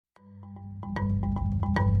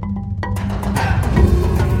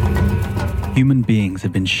Human beings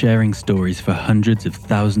have been sharing stories for hundreds of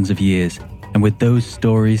thousands of years, and with those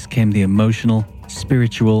stories came the emotional,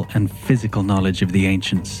 spiritual, and physical knowledge of the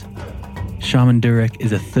ancients. Shaman Durek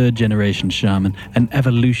is a third-generation shaman, an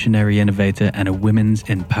evolutionary innovator, and a women's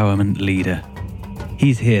empowerment leader.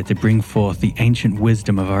 He's here to bring forth the ancient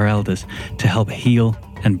wisdom of our elders to help heal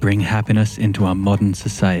and bring happiness into our modern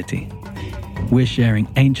society. We're sharing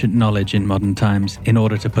ancient knowledge in modern times in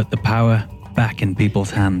order to put the power back in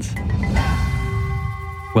people's hands.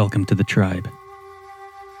 Welcome to the tribe.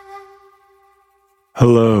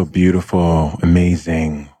 Hello, beautiful,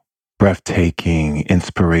 amazing, breathtaking,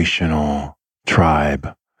 inspirational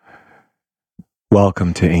tribe.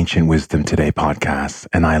 Welcome to Ancient Wisdom Today podcast,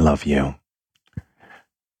 and I love you.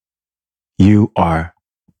 You are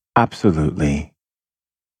absolutely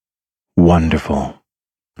wonderful.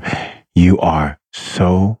 You are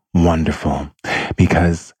so wonderful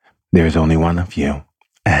because there's only one of you,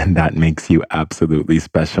 and that makes you absolutely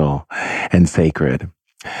special and sacred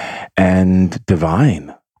and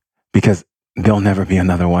divine, because there'll never be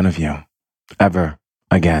another one of you ever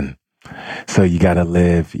again. So you got to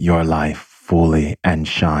live your life fully and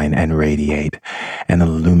shine and radiate and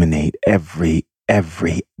illuminate every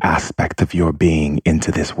aspect of your being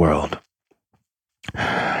into this world.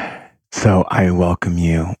 So I welcome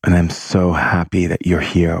you, and I'm so happy that you're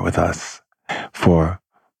here with us for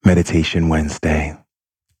Meditation Wednesday.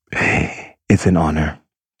 It's an honor.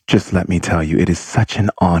 Just let me tell you, it is such an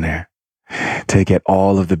honor to get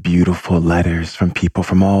all of the beautiful letters from people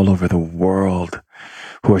from all over the world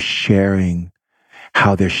who are sharing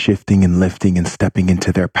how they're shifting and lifting and stepping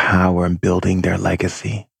into their power and building their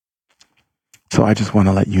legacy. So I just want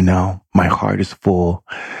to let you know, my heart is full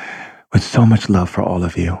with so much love for all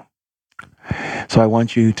of you. So I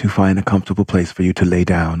want you to find a comfortable place for you to lay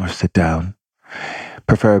down or sit down,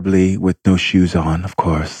 preferably with no shoes on, of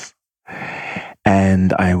course.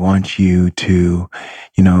 And I want you to,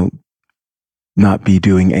 not be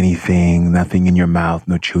doing anything, nothing in your mouth,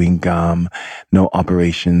 no chewing gum, no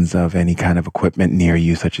operations of any kind of equipment near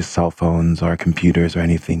you, such as cell phones or computers or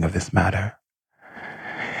anything of this matter.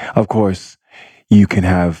 Of course, you can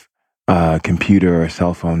have a computer or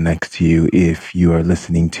cell phone next to you if you are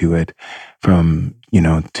listening to it from,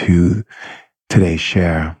 to today's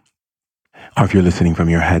share, or if you're listening from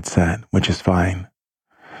your headset, which is fine.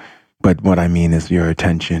 But what I mean is your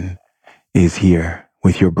attention is here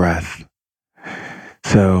with your breath.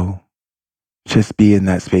 So just be in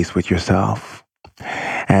that space with yourself.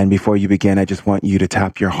 And before you begin, I just want you to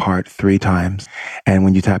tap your heart 3 times. And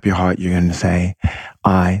when you tap your heart, you're going to say,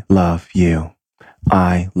 I love you.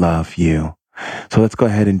 I love you. So let's go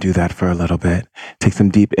ahead and do that for a little bit. Take some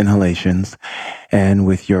deep inhalations. And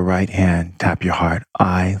with your right hand, tap your heart.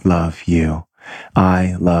 I love you.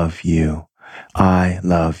 I love you. I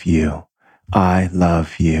love you. I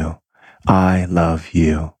love you. I love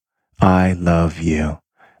you. I love you.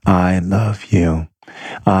 I love you.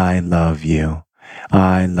 I love you.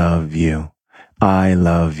 I love you. I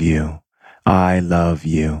love you. I love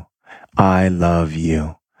you. I love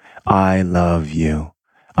you. I love you.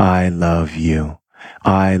 I love you.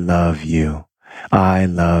 I love you. I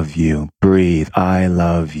love you. Breathe. I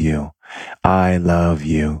love you. I love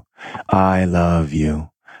you. I love you.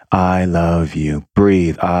 I love you.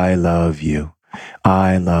 Breathe. I love you.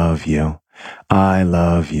 I love you. I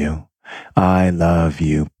love you. I love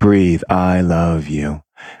you. Breathe. I love you.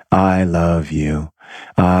 I love you.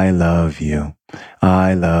 I love you.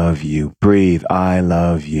 I love you. Breathe. I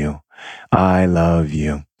love you. I love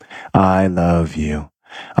you. I love you.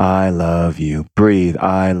 I love you. Breathe.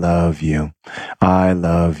 I love you. I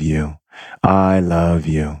love you. I love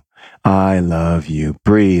you. I love you.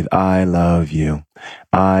 Breathe. I love you.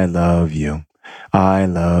 I love you. I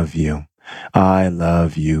love you. I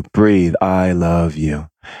love you. Breathe. I love you.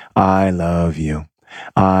 I love you.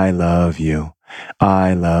 I love you. I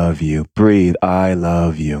love you. Breathe. I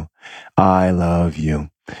love you. I love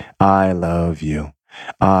you. I love you.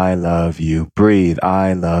 I love you. Breathe.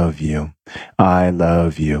 I love you. I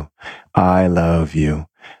love you. I love you.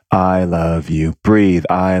 I love you. Breathe.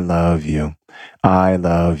 I love you. I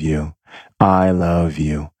love you. I love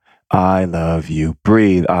you. I love you.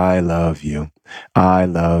 Breathe. I love you. I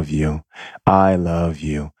love you. I love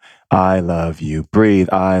you. I love you. Breathe.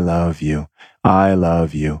 I love you. I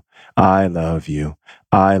love you. I love you.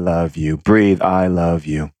 I love you. Breathe. I love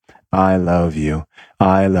you. I love you.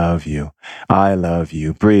 I love you. I love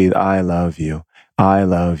you. Breathe. I love you. I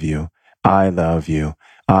love you. I love you.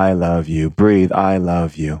 I love you. Breathe. I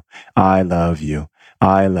love you. I love you.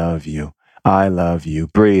 I love you. I love you.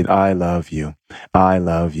 Breathe. I love you. I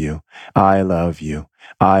love you. I love you.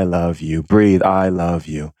 I love you. Breathe. I love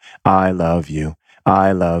you. I love you.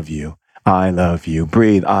 I love you. I love you.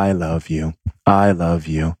 Breathe. I love you. I love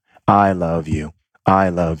you. I love you. I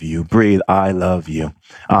love you. Breathe. I love you.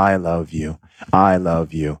 I love you. I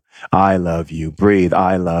love you. I love you. Breathe.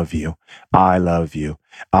 I love you. I love you.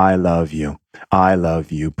 I love you. I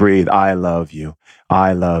love you. Breathe. I love you.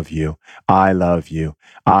 I love you. I love you.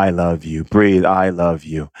 I love you. Breathe. I love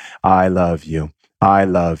you. I love you. I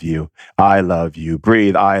love you. I love you.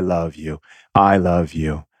 Breathe. I love you. I love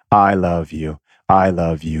you. I love you. I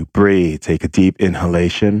love you. Breathe. Take a deep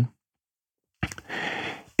inhalation.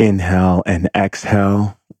 Inhale and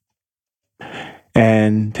exhale.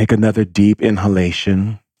 And take another deep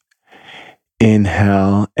inhalation.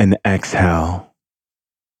 Inhale and exhale.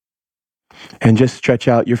 And just stretch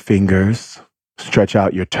out your fingers, stretch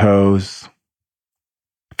out your toes,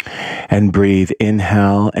 and breathe.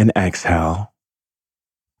 Inhale and exhale.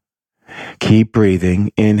 Keep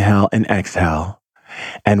breathing. Inhale and exhale.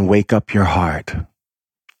 And wake up your heart.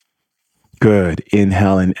 Good.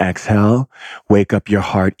 Inhale and exhale. Wake up your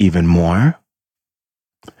heart even more.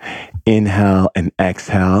 Inhale and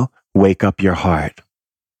exhale. Wake up your heart.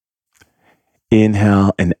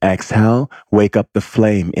 Inhale and exhale. Wake up the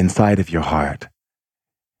flame inside of your heart.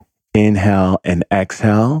 Inhale and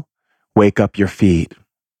exhale. Wake up your feet.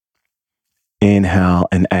 Inhale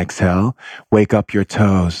and exhale. Wake up your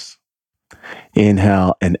toes.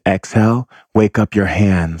 Inhale and exhale. Wake up your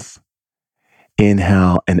hands.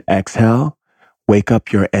 Inhale and exhale. Wake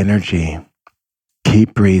up your energy.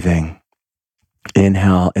 Keep breathing.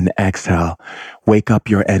 Inhale and exhale. Wake up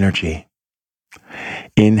your energy.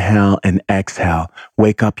 Inhale and exhale.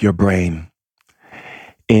 Wake up your brain.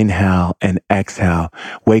 Inhale and exhale.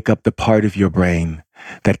 Wake up the part of your brain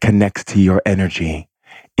that connects to your energy.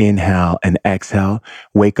 Inhale and exhale.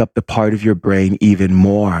 Wake up the part of your brain even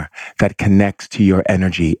more that connects to your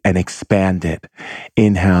energy and expand it.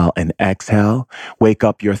 Inhale and exhale. Wake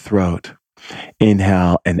up your throat.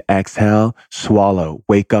 Inhale and exhale. Swallow.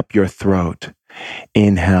 Wake up your throat.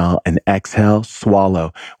 Inhale and exhale.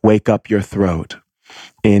 Swallow. Wake up your throat.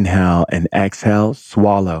 Inhale and exhale.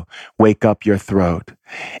 Swallow. Wake up your throat.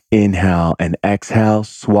 Inhale and exhale.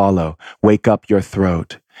 Swallow. Wake up your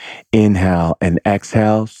throat. Inhale and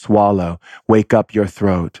exhale. Swallow. Wake up your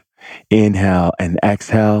throat. Inhale and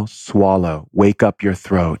exhale. Swallow. Wake up your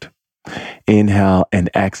throat. Inhale and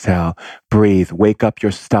exhale. Breathe. Wake up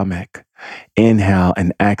your stomach. Inhale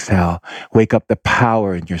and exhale. Wake up the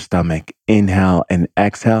power in your stomach. Inhale and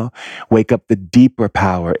exhale. Wake up the deeper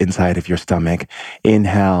power inside of your stomach.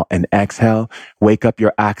 Inhale and exhale. Wake up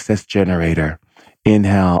your access generator.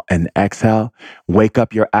 Inhale and exhale. Wake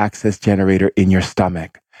up your access generator in your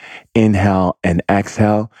stomach. Inhale and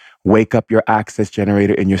exhale. Wake up your access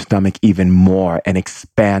generator in your stomach even more and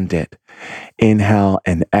expand it. Inhale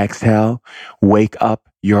and exhale. Wake up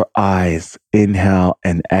your eyes. Inhale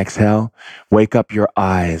and exhale. Wake up your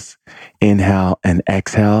eyes. Inhale and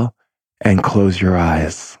exhale. And close your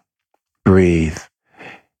eyes. Breathe.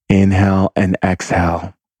 Inhale and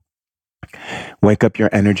exhale. Wake up your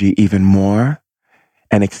energy even more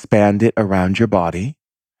and expand it around your body.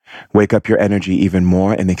 Wake up your energy even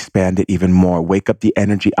more and expand it even more. Wake up the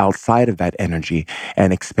energy outside of that energy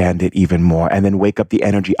and expand it even more. And then wake up the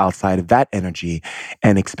energy outside of that energy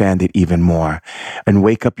and expand it even more. And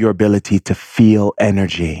wake up your ability to feel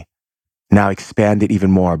energy. Now expand it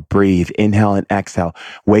even more. Breathe. Inhale and exhale.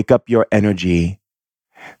 Wake up your energy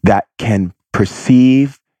that can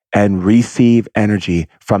perceive and receive energy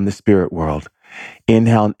from the spirit world.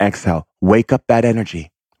 Inhale and exhale. Wake up that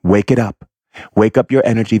energy. Wake it up. Wake up your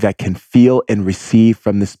energy that can feel and receive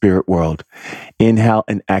from the spirit world. Inhale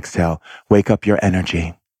and exhale. Wake up your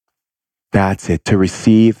energy. That's it. To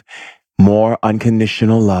receive more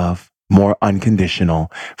unconditional love, more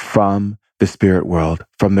unconditional from the spirit world,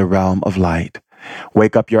 from the realm of light.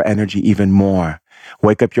 Wake up your energy even more.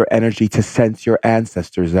 Wake up your energy to sense your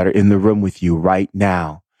ancestors that are in the room with you right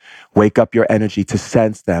now. Wake up your energy to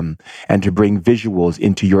sense them and to bring visuals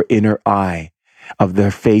into your inner eye of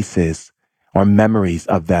their faces or memories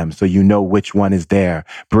of them so you know which one is there.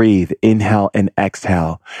 Breathe, inhale and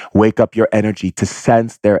exhale. Wake up your energy to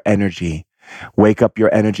sense their energy. Wake up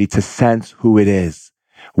your energy to sense who it is.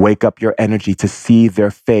 Wake up your energy to see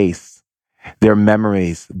their face, their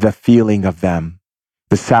memories, the feeling of them,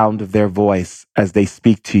 the sound of their voice as they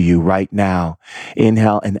speak to you right now.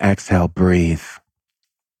 Inhale and exhale, breathe.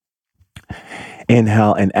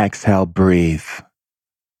 Inhale and exhale, breathe.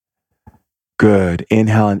 Good.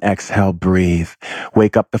 Inhale and exhale, breathe.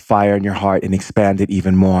 Wake up the fire in your heart and expand it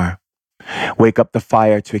even more. Wake up the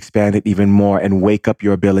fire to expand it even more, and wake up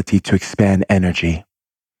your ability to expand energy.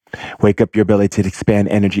 Wake up your ability to expand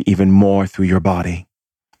energy even more through your body.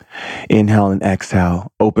 Inhale and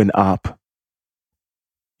exhale. Open up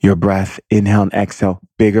your breath. Inhale and exhale.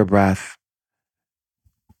 Bigger breath.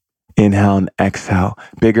 Inhale and exhale.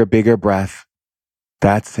 Bigger breath.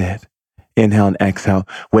 That's it. Inhale and exhale.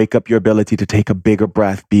 Wake up your ability to take a bigger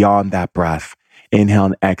breath beyond that breath. Inhale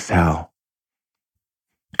and exhale.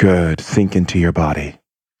 Good. Sink into your body.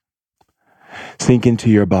 Sink into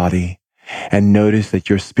your body and notice that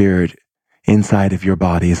your spirit inside of your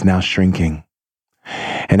body is now shrinking.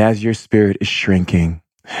 And as your spirit is shrinking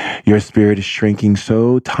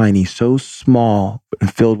so tiny, so small,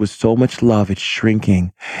 and filled with so much love, it's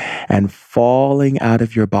shrinking and falling out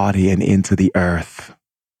of your body and into the earth.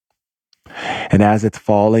 And as it's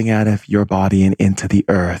falling out of your body and into the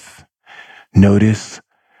earth, notice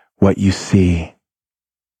what you see.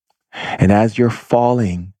 And as you're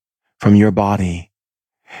falling from your body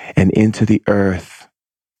and into the earth,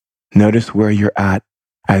 notice where you're at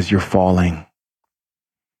as you're falling.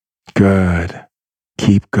 Good.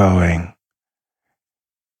 Keep going.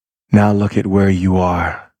 Now look at where you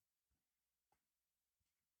are.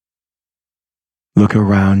 Look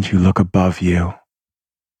around you, look above you.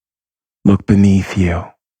 Look beneath you.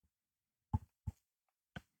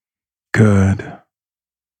 Good.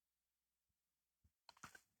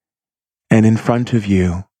 And in front of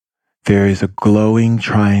you, there is a glowing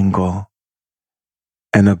triangle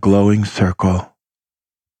and a glowing circle.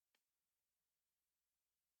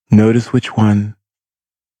 Notice which one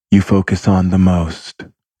you focus on the most.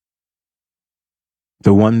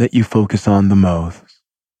 The one that you focus on the most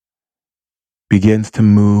begins to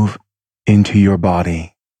move into your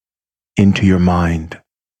body, into your mind.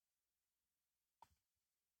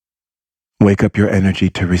 Wake up your energy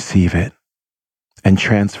to receive it and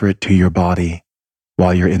transfer it to your body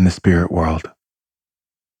while you're in the spirit world.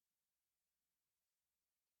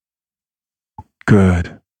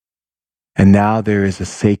 Good. And now there is a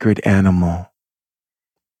sacred animal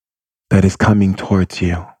that is coming towards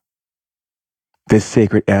you. This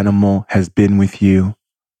sacred animal has been with you,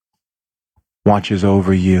 watches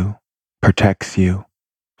over you, protects you,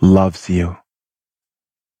 loves you.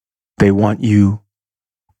 They want you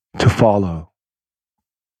to follow.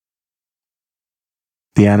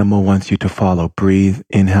 The animal wants you to follow. Breathe,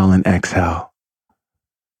 inhale and exhale.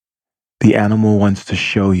 The animal wants to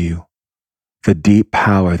show you the deep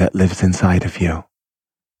power that lives inside of you.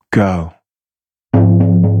 Go.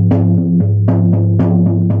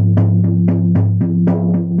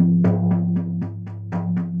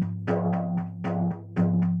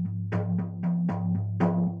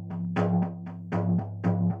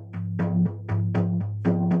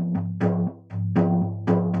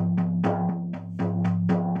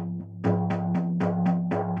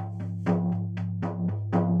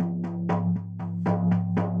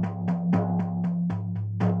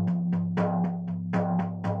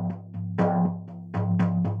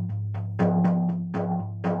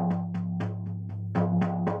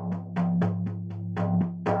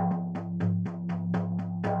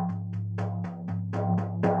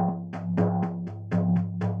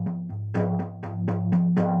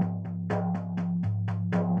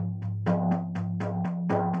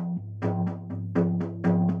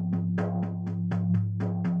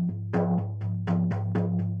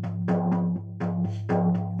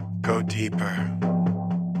 Go deeper.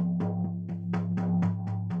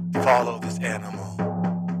 Follow this animal.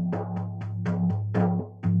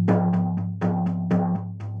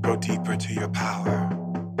 Go deeper to your power.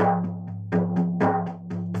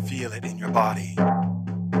 Feel it in your body.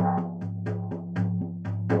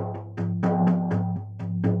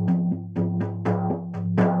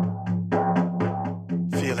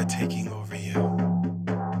 Feel it taking over you.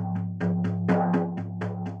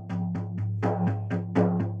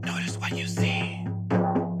 Notice what you see,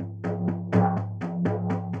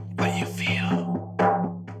 what you feel,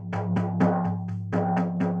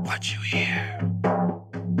 what you hear.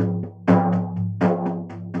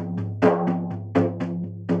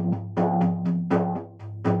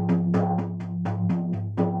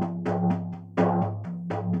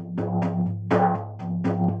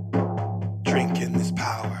 Drink in this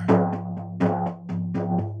power.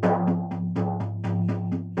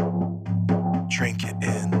 Drink it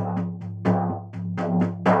in.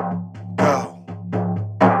 Go.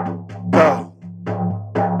 Go.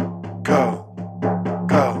 Go.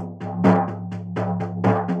 Go.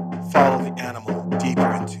 Follow the animal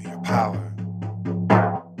deeper into your power.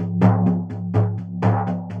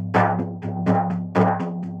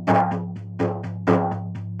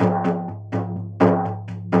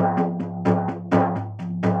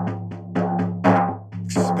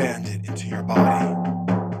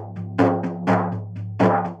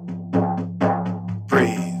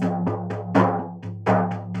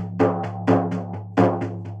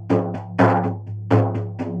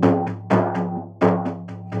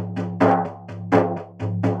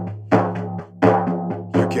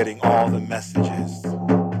 getting all the messages.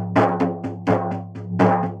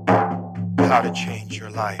 How to change your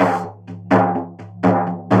life.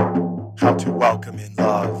 How to welcome in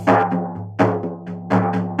love.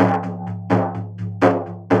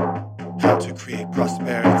 How to create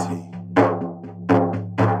prosperity.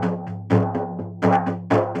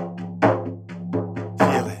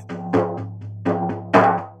 Feel it.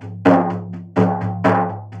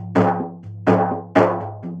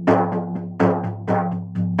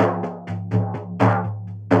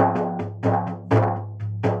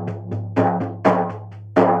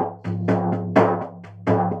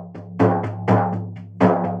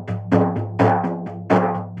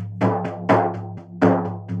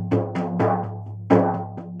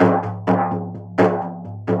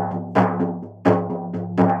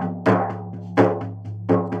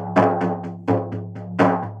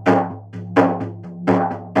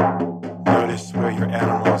 Notice where your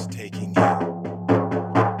animal is taking you.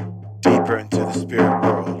 Deeper into the spirit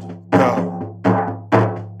world. Go.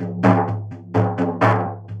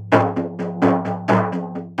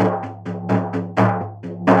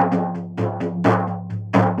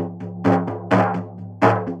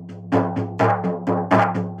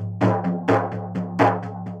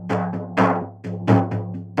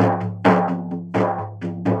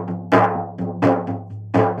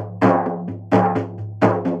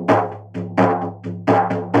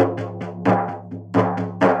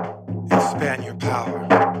 Expand your power.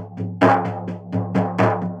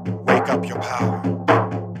 Wake up your power.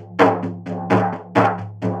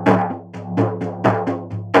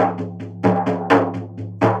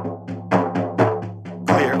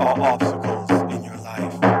 Clear all obstacles in your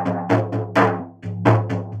life.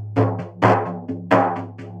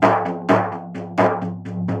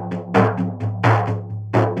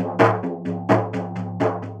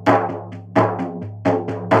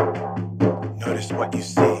 Notice what you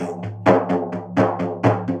see.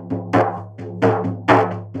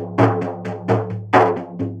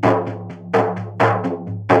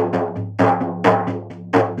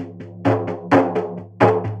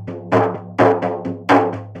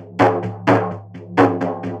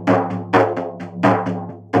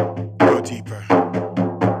 Go deeper.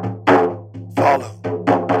 Follow.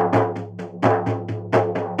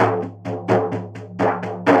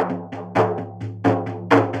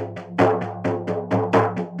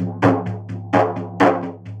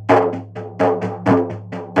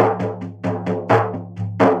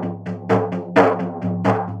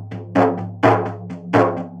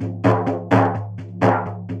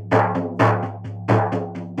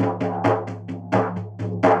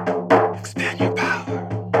 Expand your power.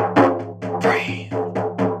 Breathe.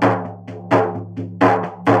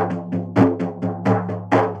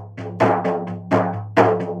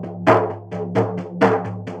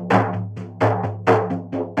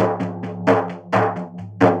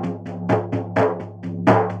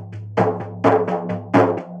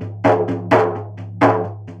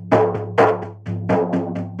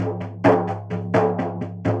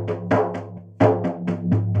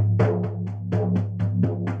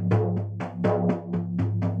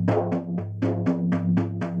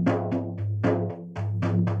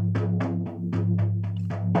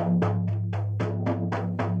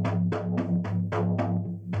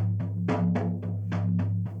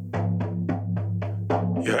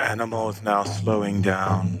 Your animal is now slowing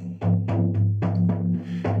down.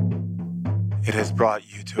 It has brought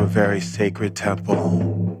you to a very sacred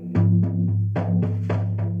temple.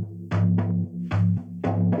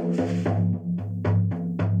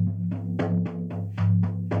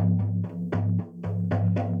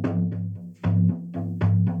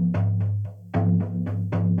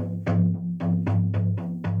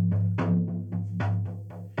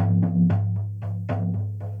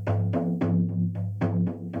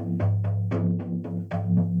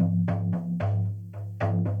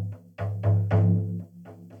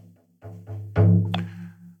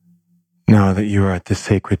 Now that you are at this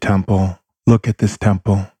sacred temple, look at this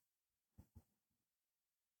temple.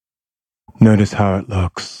 Notice how it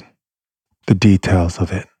looks, the details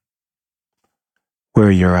of it,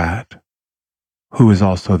 where you're at, who is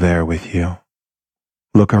also there with you.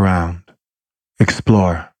 Look around,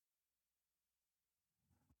 explore.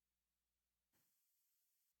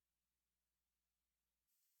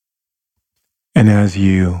 And as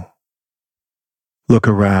you look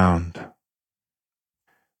around,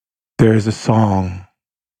 there is a song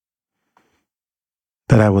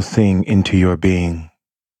that I will sing into your being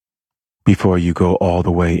before you go all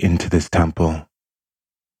the way into this temple.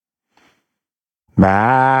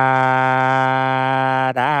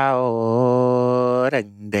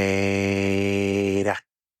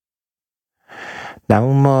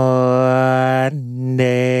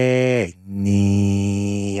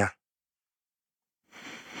 Naumonenia.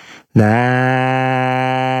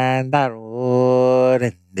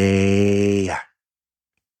 Nandarodendea.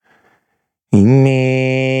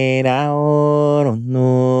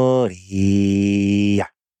 Imeraonoria.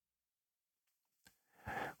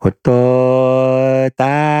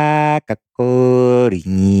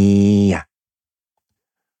 Hototakakoria.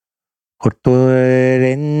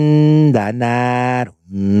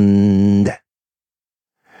 Hotorendanarunda.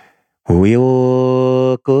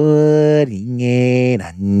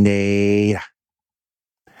 Uyokoringerandera.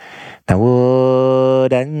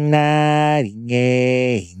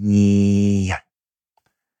 Nawodannaringenia.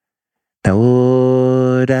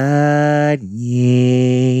 Naworanye.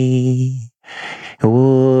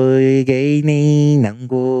 Oigeni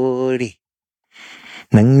nangori.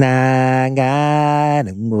 Nang naga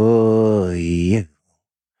nangoi.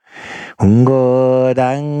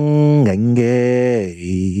 Ungodang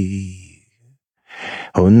gangeri.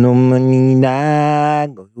 Onomani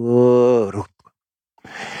goro.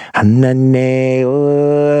 Hanane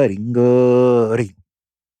oringori.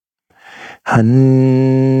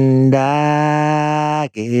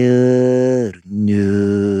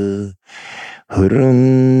 Handagerunyu.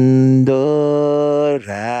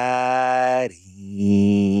 Hurundorari.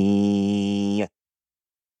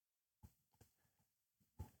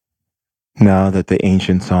 Now that the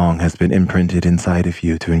ancient song has been imprinted inside of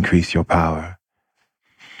you to increase your power,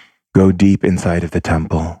 go deep inside of the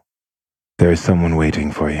temple. There is someone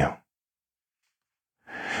waiting for you.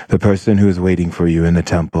 The person who is waiting for you in the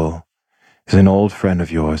temple is an old friend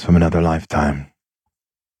of yours from another lifetime.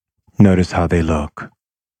 Notice how they look,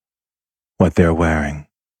 what they're wearing.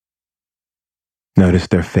 Notice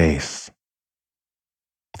their face,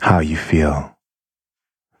 how you feel.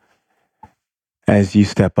 As you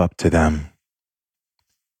step up to them,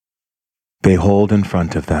 they hold in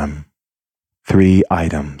front of them 3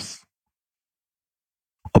 items: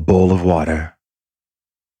 a bowl of water,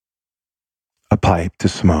 a pipe to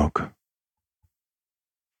smoke,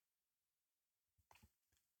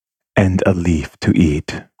 and a leaf to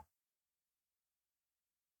eat.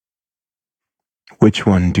 Which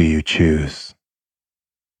one do you choose?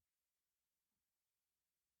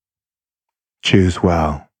 Choose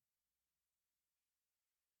well.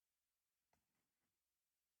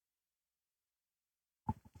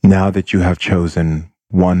 Now that you have chosen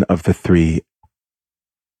one of the 3,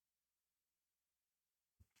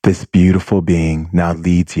 this beautiful being now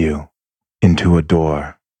leads you into a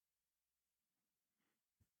door.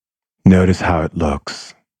 Notice how it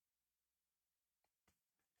looks.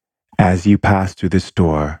 As you pass through this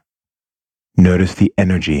door, notice the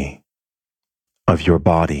energy of your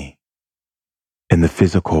body in the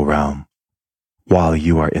physical realm while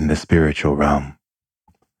you are in the spiritual realm.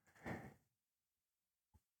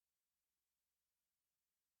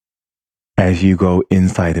 As you go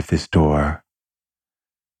inside of this door,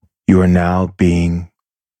 you are now being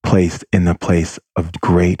placed in a place of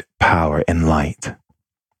great power and light.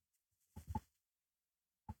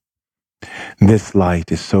 This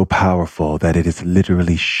light is so powerful that it is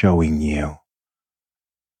literally showing you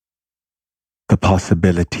the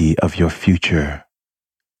possibility of your future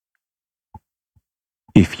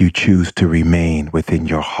if you choose to remain within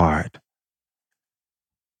your heart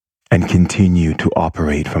and continue to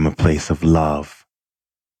operate from a place of love.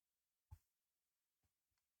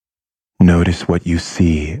 Notice what you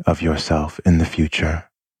see of yourself in the future.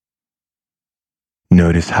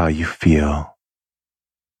 Notice how you feel,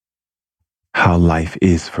 how life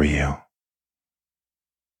is for you.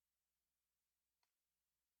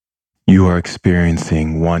 You are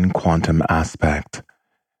experiencing one quantum aspect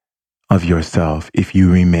of yourself if you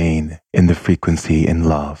remain in the frequency in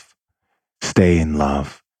love, stay in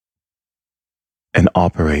love, and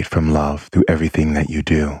operate from love through everything that you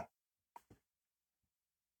do.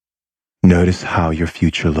 Notice how your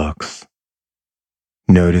future looks.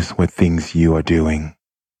 Notice what things you are doing,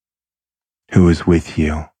 who is with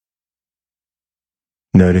you.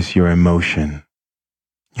 Notice your emotion,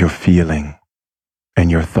 your feeling,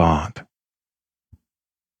 and your thought.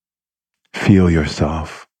 Feel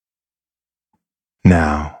yourself.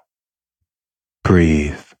 Now,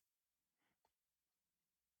 breathe.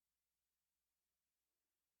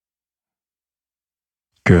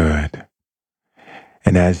 Good.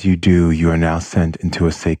 And as you do, you are now sent into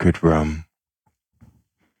a sacred room.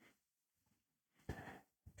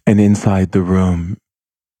 And inside the room,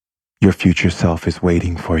 your future self is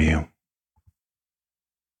waiting for you.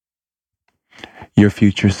 Your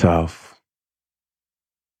future self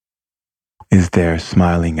is there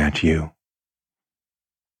smiling at you,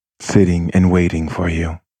 sitting and waiting for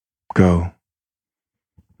you. Go.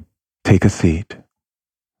 Take a seat.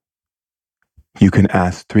 You can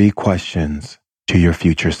ask 3 questions to your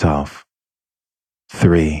future self.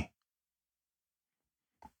 3.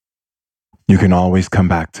 You can always come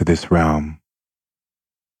back to this realm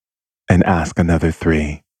and ask another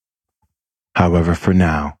 3. However, for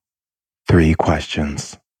now, 3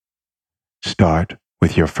 questions. Start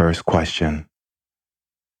with your first question.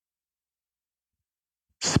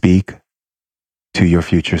 Speak to your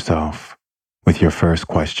future self with your first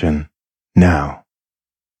question now.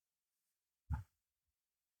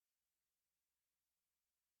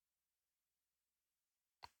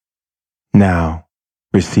 Now,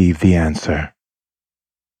 receive the answer.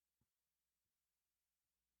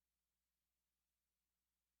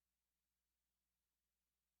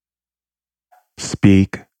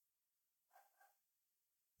 Speak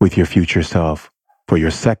with your future self for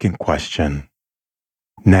your second question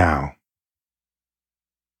now.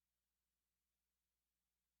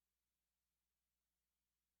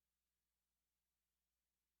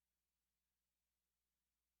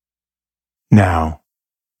 Now,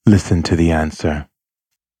 listen to the answer.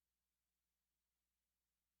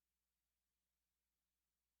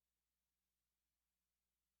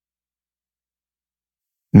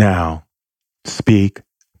 Now, speak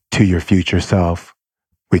to your future self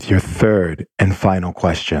with your third and final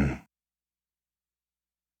question.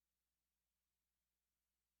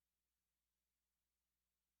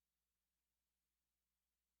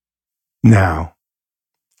 Now,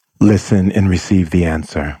 listen and receive the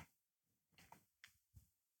answer.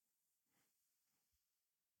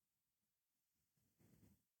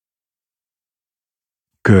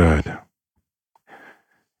 Good.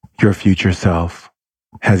 Your future self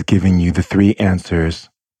has given you the 3 answers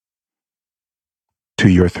to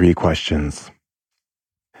your 3 questions.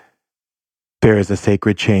 There is a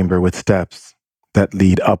sacred chamber with steps that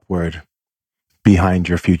lead upward behind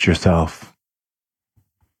your future self.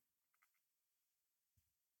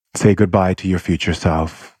 Say goodbye to your future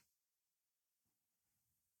self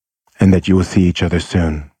and that you will see each other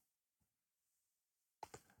soon.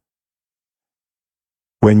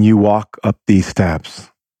 When you walk up these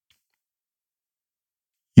steps,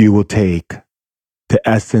 you will take the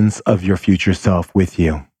essence of your future self with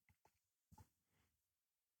you.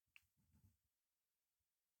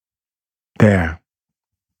 There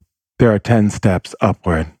are 10 steps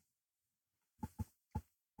upward.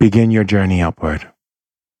 Begin your journey upward.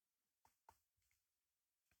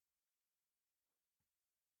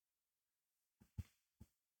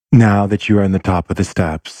 Now that you are on the top of the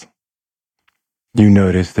steps, you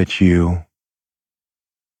notice that you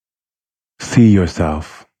see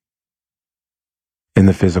yourself in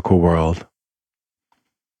the physical world,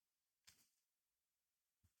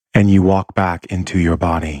 and you walk back into your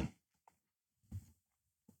body,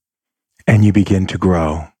 and you begin to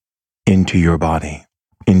grow into your body,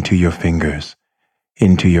 into your fingers,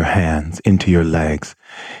 into your hands, into your legs,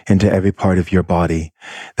 into every part of your body.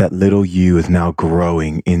 That little you is now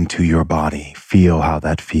growing into your body. Feel how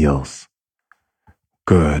that feels.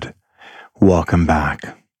 Good. Welcome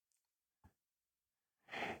back.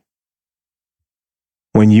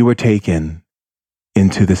 When you were taken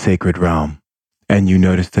into the sacred realm and you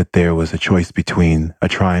noticed that there was a choice between a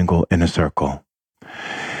triangle and a circle,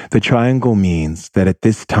 the triangle means that at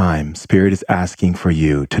this time, Spirit is asking for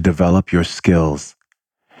you to develop your skills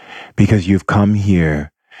because you've come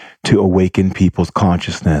here to awaken people's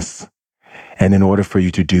consciousness. And in order for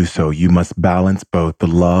you to do so, you must balance both the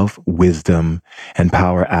love, wisdom, and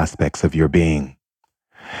power aspects of your being.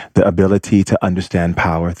 The ability to understand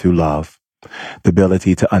power through love, the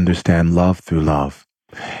ability to understand love through love,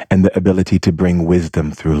 and the ability to bring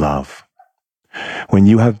wisdom through love. When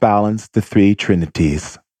you have balanced the 3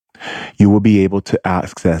 trinities, you will be able to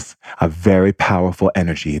access a very powerful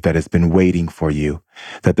energy that has been waiting for you,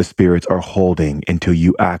 that the spirits are holding until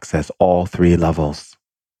you access all 3 levels.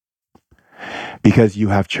 Because you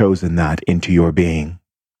have chosen that into your being,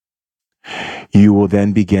 you will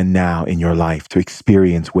then begin now in your life to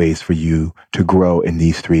experience ways for you to grow in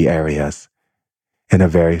these 3 areas in a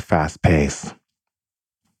very fast pace.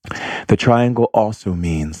 The triangle also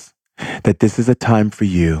means that this is a time for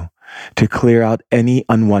you to clear out any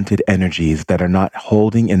unwanted energies that are not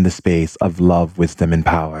holding in the space of love, wisdom, and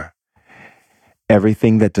power.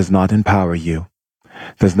 Everything that does not empower you,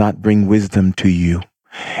 does not bring wisdom to you,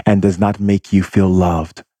 and does not make you feel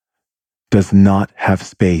loved, does not have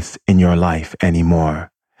space in your life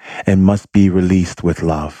anymore and must be released with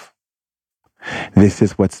love. This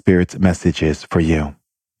is what Spirit's message is for you.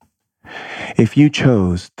 If you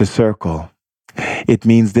chose the circle, it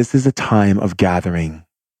means this is a time of gathering.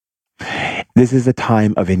 This is a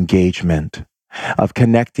time of engagement, of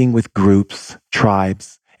connecting with groups,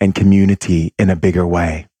 tribes, and community in a bigger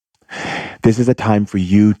way. This is a time for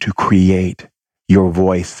you to create your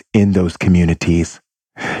voice in those communities,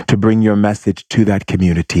 to bring your message to that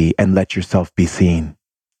community and let yourself be seen.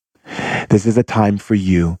 This is a time for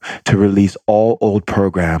you to release all old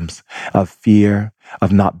programs of fear,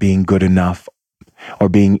 of not being good enough, or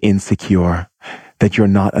being insecure, that you're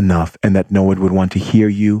not enough and that no one would want to hear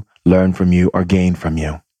you, learn from you, or gain from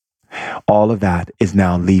you. All of that is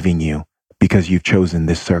now leaving you because you've chosen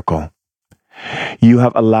this circle. You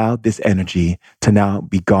have allowed this energy to now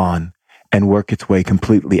be gone and work its way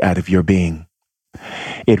completely out of your being.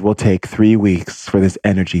 It will take 3 weeks for this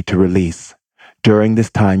energy to release. During this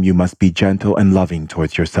time, you must be gentle and loving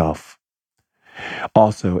towards yourself.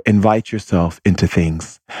 Also, invite yourself into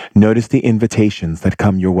things. Notice the invitations that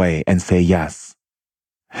come your way and say yes.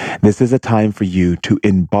 This is a time for you to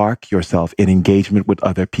embark yourself in engagement with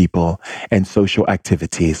other people and social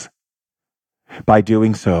activities. By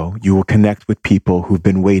doing so, you will connect with people who've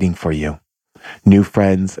been waiting for you. New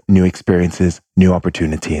friends, new experiences, new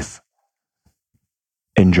opportunities.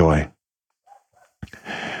 Enjoy.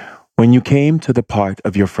 When you came to the part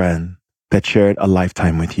of your friend that shared a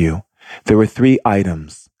lifetime with you, there were 3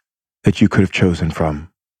 items that you could have chosen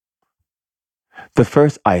from. The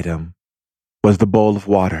first item was the bowl of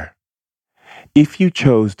water. If you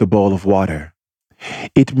chose the bowl of water,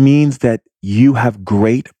 it means that you have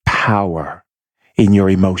great power in your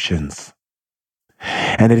emotions.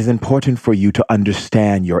 And it is important for you to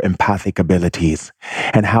understand your empathic abilities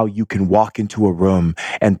and how you can walk into a room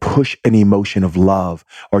and push an emotion of love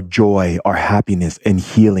or joy or happiness and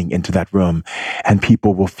healing into that room, and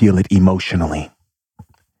people will feel it emotionally.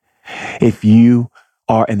 If you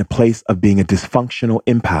are in a place of being a dysfunctional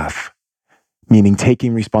empath, meaning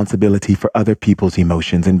taking responsibility for other people's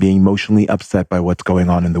emotions and being emotionally upset by what's going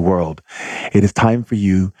on in the world, it is time for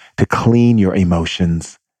you to clean your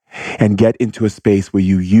emotions and get into a space where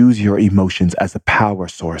you use your emotions as a power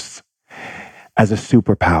source, as a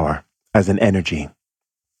superpower, as an energy.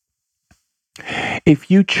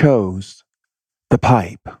 If you chose the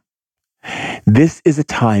pipe, this is a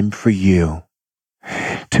time for you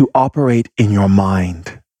to operate in your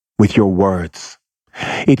mind with your words.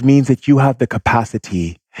 It means that you have the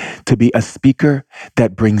capacity to be a speaker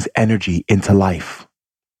that brings energy into life,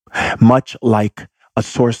 much like a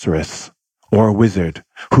sorceress or a wizard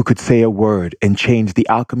who could say a word and change the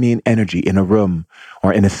alchemy and energy in a room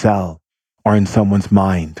or in a cell or in someone's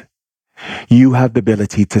mind. You have the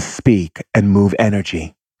ability to speak and move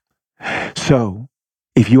energy. So,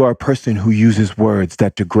 if you are a person who uses words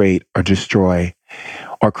that degrade or destroy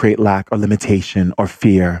or create lack or limitation or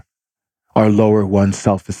fear or lower one's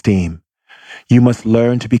self-esteem, you must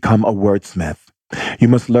learn to become a wordsmith. You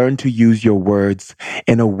must learn to use your words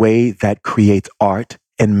in a way that creates art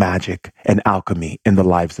and magic and alchemy in the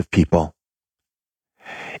lives of people.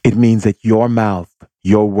 It means that your mouth,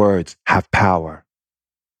 your words have power.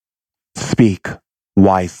 Speak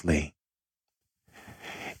wisely.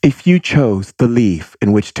 If you chose the leaf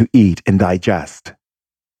in which to eat and digest,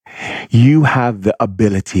 you have the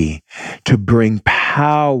ability to bring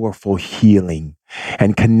powerful healing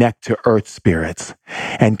and connect to earth spirits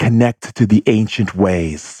and connect to the ancient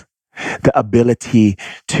ways. The ability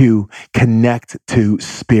to connect to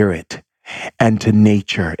spirit and to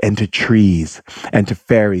nature and to trees and to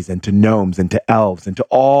fairies and to gnomes and to elves and to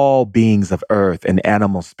all beings of earth and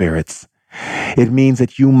animal spirits. It means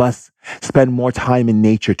that you must spend more time in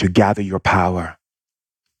nature to gather your power,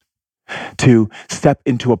 to step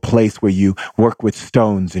into a place where you work with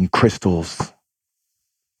stones and crystals,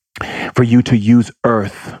 for you to use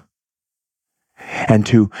earth and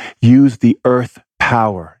to use the earth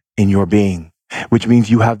power in your being, which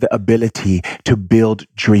means you have the ability to build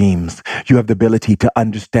dreams. You have the ability to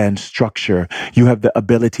understand structure. You have the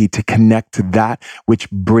ability to connect to that which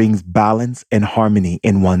brings balance and harmony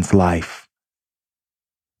in one's life,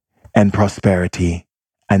 and prosperity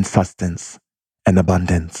and sustenance and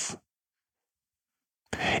abundance.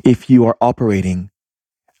 If you are operating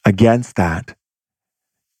against that,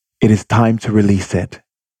 it is time to release it.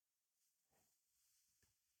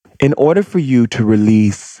 In order for you to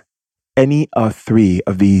release any of 3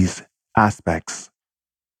 of these aspects,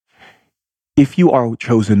 if you are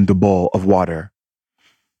chosen the bowl of water,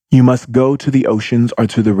 you must go to the oceans or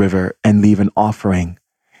to the river and leave an offering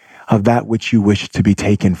of that which you wish to be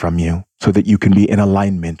taken from you so that you can be in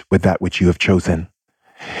alignment with that which you have chosen.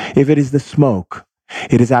 If it is the smoke,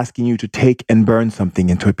 it is asking you to take and burn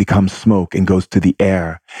something until it becomes smoke and goes to the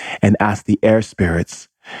air, and ask the air spirits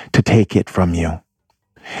to take it from you.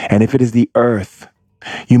 And if it is the earth,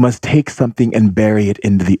 You must take something and bury it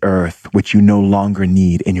into the earth, which you no longer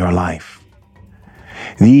need in your life.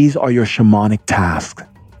 These are your shamanic tasks.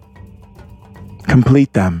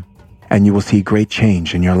 Complete them, and you will see great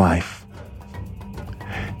change in your life.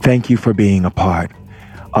 Thank you for being a part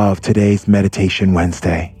of today's Meditation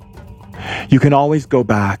Wednesday. You can always go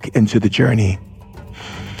back into the journey,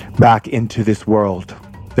 back into this world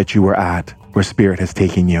that you were at, where Spirit has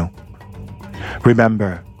taken you.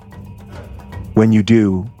 Remember, when you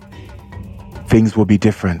do, things will be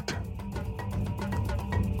different.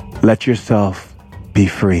 Let yourself be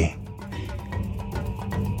free.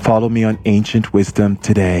 Follow me on Ancient Wisdom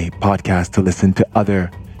Today podcast to listen to other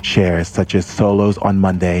shares, such as solos on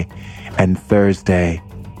Monday and Thursday,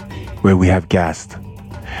 where we have guests.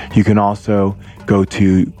 You can also go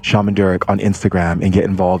to Shaman Durek on Instagram and get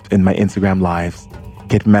involved in my Instagram lives,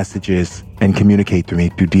 get messages, and communicate through me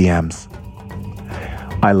through DMs.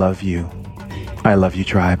 I love you. I love you,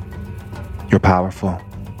 tribe. You're powerful.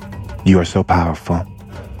 You are so powerful.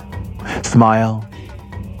 Smile.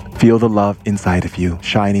 Feel the love inside of you,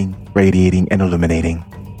 shining, radiating, and illuminating.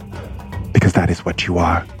 Because that is what you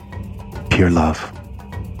are. Pure love.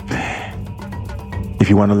 If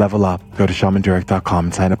you want to level up, go to shamandurek.com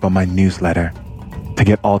and sign up on my newsletter to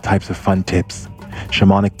get all types of fun tips,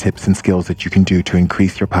 shamanic tips and skills that you can do to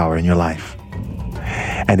increase your power in your life.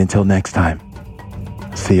 And until next time,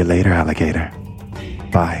 see you later, alligator.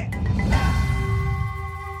 Bye.